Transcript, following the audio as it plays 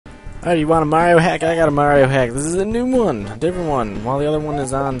Alright, you want a Mario hack? I got a Mario hack. This is a new one, a different one. While the other one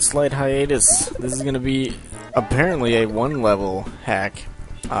is on slight hiatus, this is going to be apparently a one-level hack.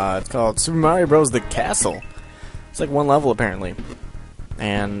 It's called Super Mario Bros. The Castle. It's like one level apparently.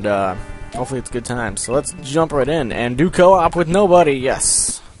 And hopefully it's a good time. So let's jump right in and do co-op with nobody,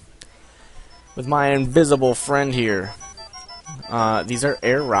 yes. With my invisible friend here. These are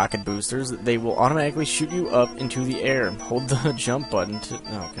air rocket boosters. They will automatically shoot you up into the air. Hold the jump button to...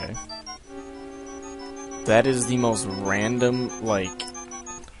 Okay. That is the most random, like,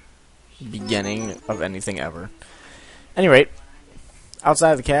 beginning of anything ever. Any rate,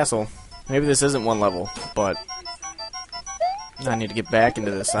 outside of the castle, maybe this isn't one level, but I need to get back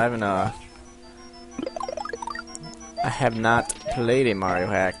into this. I have not played a Mario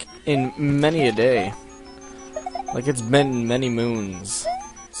hack in many a day. Like, it's been many moons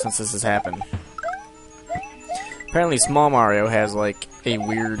since this has happened. Apparently, Small Mario has, like, a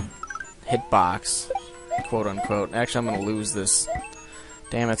weird hitbox, quote-unquote. Actually, I'm gonna lose this.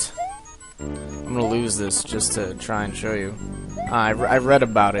 Damn it. I'm gonna lose this just to try and show you. I read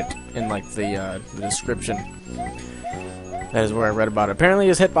about it in, like, the description. That is where I read about it. Apparently,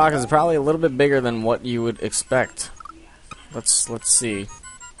 his hitbox is probably a little bit bigger than what you would expect. Let's see.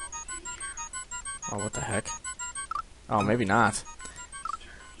 Oh, what the heck? Oh, maybe not.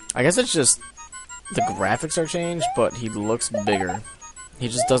 I guess it's just the graphics are changed, but he looks bigger. He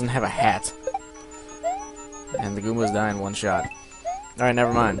just doesn't have a hat. And the Goombas die in one shot. Alright,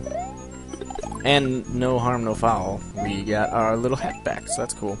 never mind. And no harm, no foul. We got our little hat back, so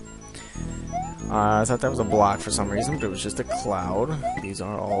that's cool. I thought that was a block for some reason, but it was just a cloud. These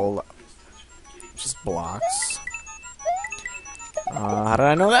are all just blocks. How did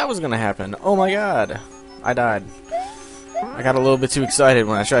I know that was gonna happen? Oh my god! I died. I got a little bit too excited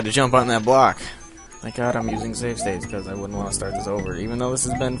when I tried to jump on that block. Thank God I'm using save states because I wouldn't want to start this over, even though this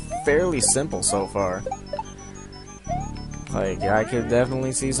has been fairly simple so far. Like, I could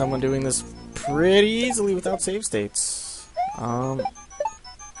definitely see someone doing this pretty easily without save states.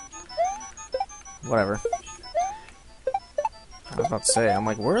 Whatever. I was about to say, I'm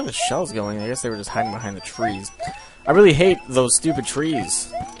like, where are the shells going? I guess they were just hiding behind the trees. I really hate those stupid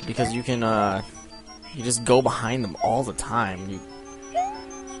trees because you can, you just go behind them all the time.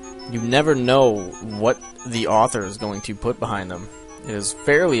 You never know what the author is going to put behind them. It is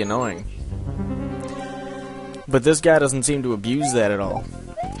fairly annoying. But this guy doesn't seem to abuse that at all.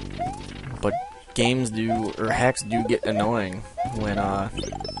 But games do, or hacks do get annoying when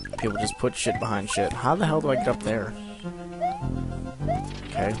people just put shit behind shit. How the hell do I get up there?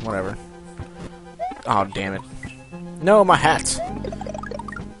 Okay, whatever. Oh, damn it. No, my hat!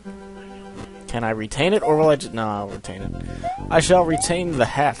 Can I retain it, or will I just... No, I'll retain it. I shall retain the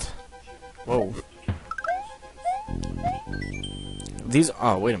hat. Whoa. These...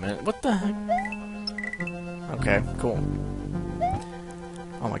 Oh, wait a minute. What the heck? Okay, cool.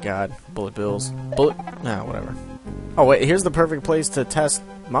 Oh my god. Bullet bills. Bullet... Nah, whatever. Oh, wait. Here's the perfect place to test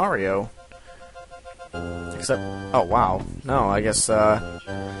Mario. Except... Oh, wow. No, I guess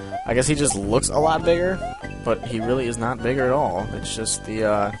he just looks a lot bigger, but he really is not bigger at all. It's just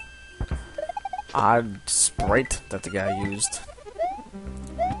the, odd sprite that the guy used.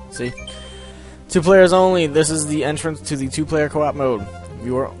 See? 2 players only. This is the entrance to the 2-player co-op mode.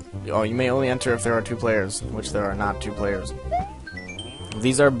 You may only enter if there are 2 players, which there are not 2 players.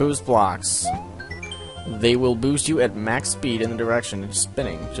 These are boost blocks. They will boost you at max speed in the direction it's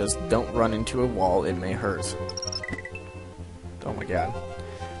spinning. Just don't run into a wall, it may hurt. Oh my god.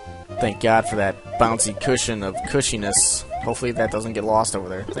 Thank God for that bouncy cushion of cushiness. Hopefully that doesn't get lost over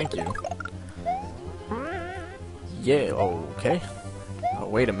there. Thank you. Yeah, okay. Oh,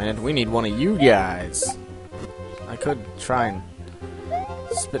 wait a minute. We need one of you guys. I could try and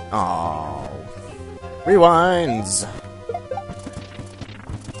spit. Oh. Rewinds.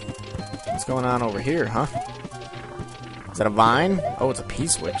 What's going on over here, huh? Is that a vine? Oh, it's a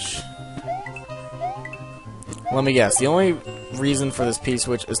P-switch. Let me guess. The only reason for this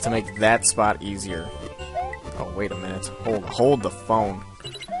P-switch is to make that spot easier. Oh, wait a minute. Hold the phone.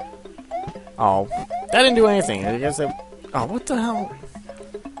 Oh. That didn't do anything. I guess that... Oh, what the hell?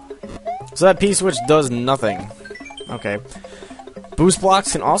 So that P-switch does nothing. Okay. Boost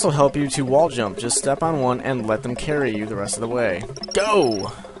blocks can also help you to wall jump. Just step on one and let them carry you the rest of the way. Go!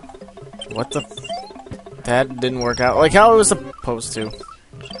 What the... That didn't work out like how it was supposed to.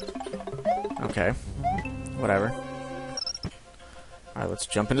 Okay. Whatever. Alright, let's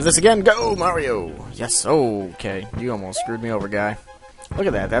jump into this again. Go, Mario! Yes, okay. You almost screwed me over, guy. Look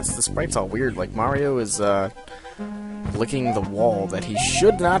at that. That's the sprite's all weird. Like, Mario is, licking the wall that he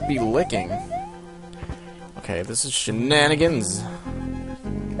should not be licking. Okay, this is shenanigans.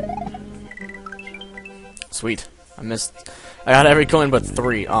 Sweet. I got every coin but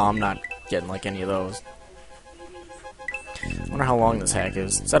 3. Oh, I'm not getting like any of those. I wonder how long this hack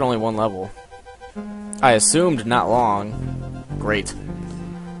is. It's at only 1 level. I assumed not long. Great.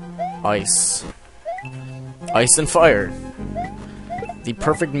 Ice. Ice and fire. The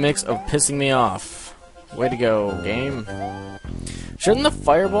perfect mix of pissing me off. Way to go, game. Shouldn't the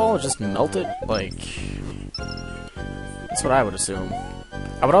fireball just melt it? Like, that's what I would assume.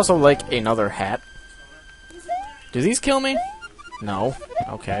 I would also like another hat. Do these kill me? No.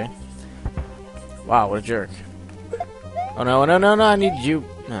 Okay. Wow, what a jerk. Oh no, no, no, no, I need you.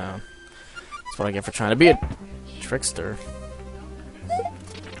 No. That's what I get for trying to be a trickster.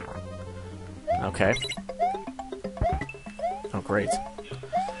 Okay. Oh, great.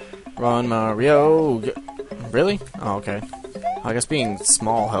 Run, Mario. Really? Oh, okay. I guess being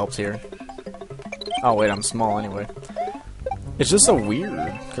small helps here. Oh, wait, I'm small anyway. It's just so weird,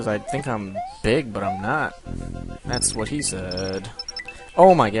 because I think I'm big, but I'm not. That's what he said.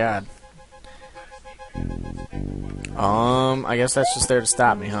 Oh my god. I guess that's just there to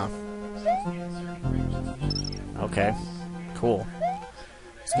stop me, huh? Okay. Cool.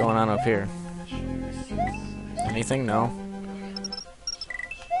 What's going on up here? Anything? No.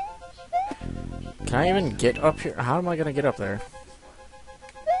 Can I even get up here? How am I gonna get up there?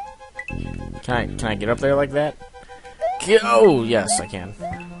 Can I get up there like that? Oh, yes, I can.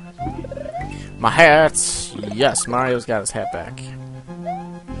 My hat! Yes, Mario's got his hat back.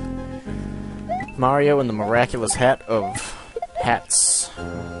 Mario and the miraculous hat of hats.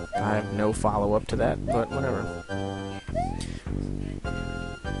 I have no follow-up to that, but whatever.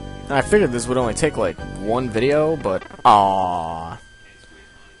 I figured this would only take like 1 video, but aww.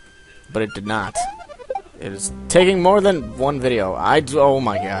 But it did not. It is taking more than 1 video. Oh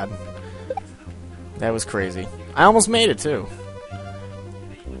my god. That was crazy. I almost made it too.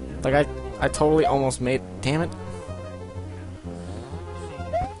 Like I totally almost made. Damn it.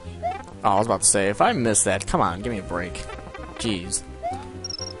 Oh, I was about to say, if I missed that, come on, give me a break. Jeez.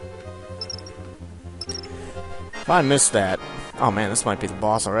 If I missed that, oh man, this might be the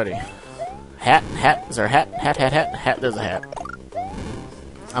boss already. Hat, hat, is there a hat? Hat, hat, hat, hat, there's a hat.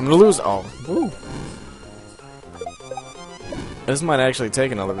 I'm gonna lose. Oh, woo. This might actually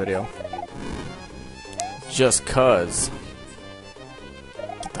take another video. Just cuz.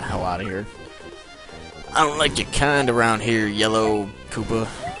 Get the hell out of here. I don't like your kind around here, yellow Koopa.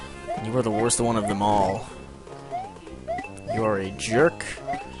 You are the worst one of them all. You are a jerk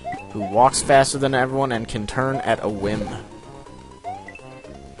who walks faster than everyone and can turn at a whim.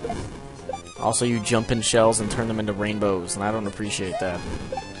 Also, you jump in shells and turn them into rainbows, and I don't appreciate that.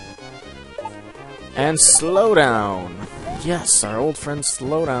 And Slowdown! Yes, our old friend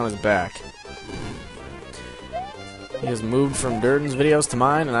Slowdown is back. He has moved from Durden's videos to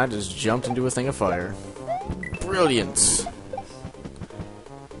mine, and I just jumped into a thing of fire. Brilliant!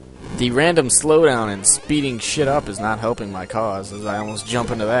 The random slowdown and speeding shit up is not helping my cause, as I almost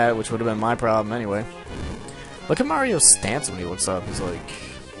jump into that, which would have been my problem anyway. Look at Mario's stance when he looks up. He's like...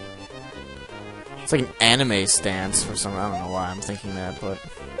 It's like an anime stance for some... I don't know why I'm thinking that, but...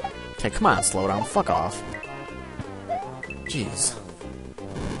 Okay, come on, Slowdown. Fuck off. Jeez.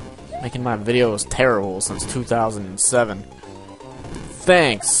 Making my videos terrible since 2007.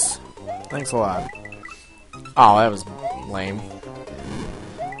 Thanks. Thanks a lot. Oh, that was lame.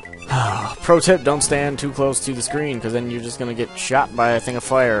 Pro tip, don't stand too close to the screen, because then you're just going to get shot by a thing of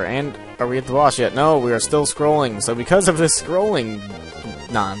fire. And, are we at the boss yet? No, we are still scrolling. So because of this scrolling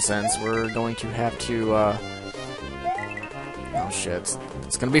nonsense, we're going to have to, oh shit.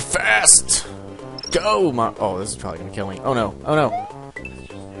 It's going to be fast! Go! Oh, this is probably going to kill me. Oh no, oh no.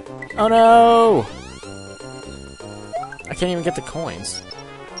 Oh no! I can't even get the coins.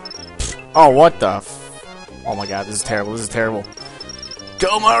 Oh, what the f... Oh my god, this is terrible, this is terrible.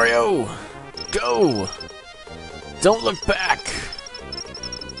 Go, Mario! Go! Don't look back!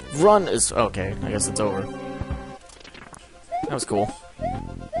 Run is... Okay, I guess it's over. That was cool.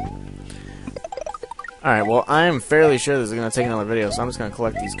 Alright, well, I am fairly sure this is going to take another video, so I'm just going to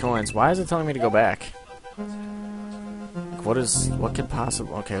collect these coins. Why is it telling me to go back? What could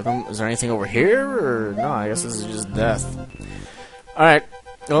possibly... Okay, is there anything over here, or... No, I guess this is just death. Alright,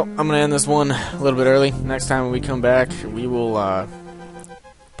 well, I'm going to end this one a little bit early. Next time when we come back, we will,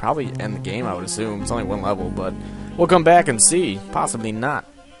 probably end the game, I would assume. It's only 1 level, but we'll come back and see. Possibly not.